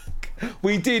not.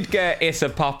 We did get It's a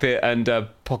Puppet and a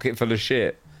Pocket Full of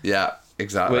Shit. Yeah,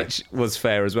 exactly. Which was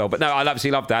fair as well. But no, I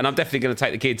absolutely love that. And I'm definitely going to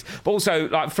take the kids. But also,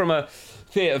 like, from a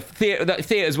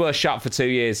theatres were shut for 2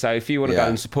 years, so if you want to go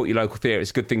and support your local theatre, it's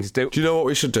a good thing to do. Do you know what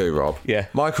we should do, Rob? Yeah.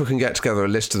 Michael can get together a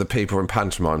list of the people in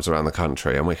pantomimes around the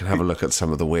country, and we can have a look at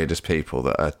some of the weirdest people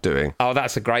that are doing. Oh,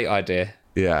 that's a great idea.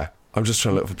 Yeah. I'm just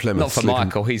trying to look for Plymouth. Not for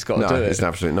Michael, he's got to do it. No, it's an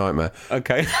absolute nightmare.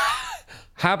 Okay.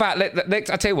 How about next?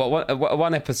 I tell you what.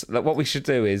 One episode. What we should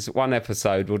do is one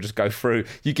episode. We'll just go through.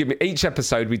 You give me each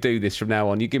episode. We do this from now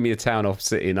on. You give me a town off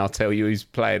city, and I'll tell you who's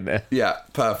playing there. Yeah,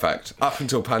 perfect. Up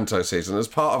until Panto season, as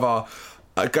part of our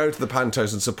go to the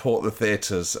Pantos and support the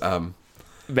theatres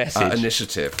Message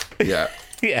initiative. Yeah.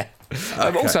 Yeah.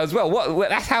 Okay. Also, as well,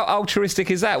 that's how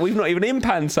altruistic is that? We've not even in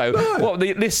Panto. No. What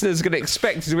the listeners going to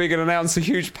expect is we're going to announce a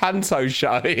huge Panto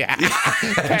show. Yeah.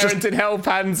 Parenting Hell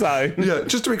Panto. Yeah,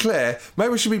 just to be clear,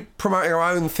 maybe we should be promoting our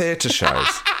own theatre shows.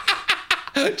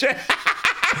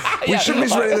 We shouldn't be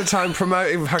spending the time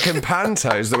promoting fucking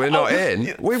pantos that we're not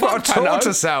in. We've got a tour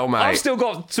to sell, mate. I've still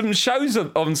got some shows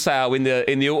on sale in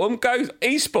the autumn. Go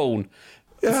Eastbourne.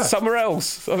 Yeah. Somewhere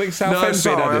else. I think South End. No,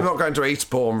 sorry, I'm not going to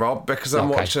Eastbourne, Rob, because I'm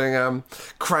watching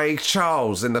Craig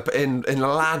Charles in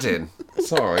Aladdin.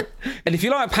 Sorry. And if you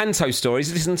like Panto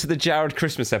stories, listen to the Jared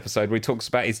Christmas episode where he talks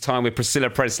about his time with Priscilla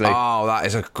Presley. Oh, that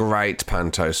is a great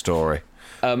Panto story.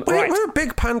 We're a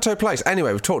big Panto place.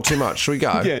 Anyway, we've talked too much. Shall we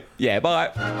go? Yeah,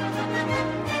 bye.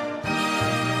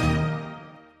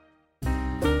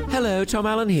 Hello, Tom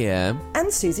Allen here.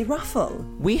 And Susie Ruffle.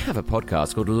 We have a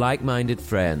podcast called Like-Minded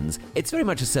Friends. It's very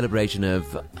much a celebration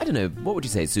of, I don't know, what would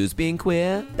you say, Suze, being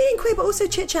queer? Being queer, but also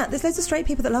chit-chat. There's loads of straight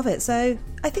people that love it, so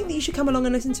I think that you should come along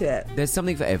and listen to it. There's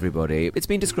something for everybody. It's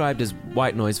been described as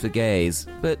white noise for gays,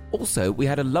 but also we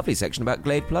had a lovely section about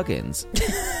Glade plugins.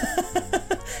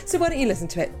 So why don't you listen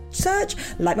to it? Search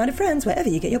Like Minded Friends wherever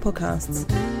you get your podcasts.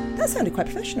 That sounded quite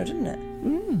professional, didn't it?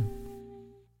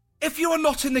 If you are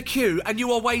not in the queue and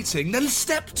you are waiting, then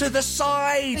step to the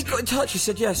side. He got in touch. He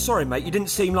said, yeah, sorry, mate, you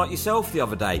didn't seem like yourself the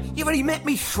other day. You've only met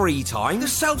me 3 times. The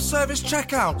self-service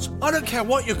checkouts. I don't care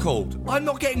what you're called. I'm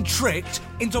not getting tricked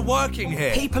into working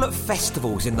here. People at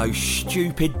festivals in those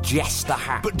stupid jester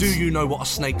hats. But do you know what a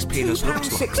snake's penis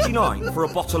looks like? £2.69 for a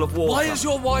bottle of water. Why is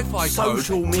your Wi-Fi code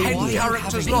social media 10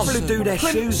 characters long? People who do their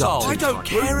shoes up. I don't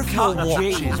care if you're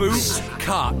watching. Boot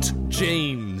cut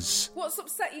jeans. What's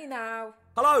upset you now?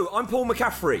 Hello, I'm Paul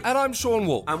McCaffrey. And I'm Sean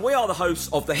Wall. And we are the hosts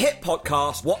of the hit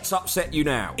podcast, What's Upset You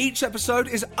Now? Each episode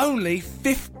is only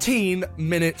 15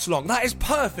 minutes long. That is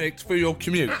perfect for your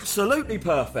commute. Absolutely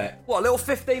perfect. What, a little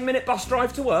 15-minute bus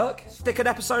drive to work? Stick an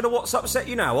episode of What's Upset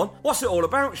You Now on? What's it all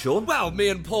about, Sean? Well, me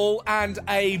and Paul and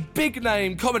a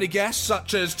big-name comedy guest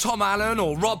such as Tom Allen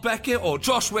or Rob Beckett or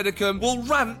Josh Widdicombe will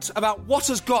rant about what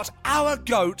has got our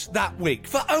goat that week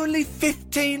for only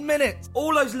 15 minutes.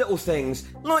 All those little things,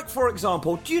 like, for example,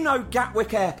 do you know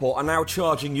Gatwick Airport are now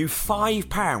charging you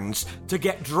 £5 to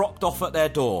get dropped off at their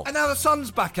door? And now the sun's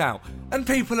back out, and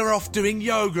people are off doing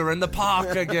yoga in the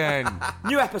park again.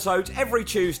 New episodes every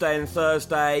Tuesday and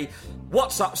Thursday.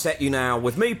 What's Upset You Now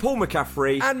with me, Paul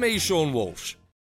McCaffrey. And me, Sean Walsh.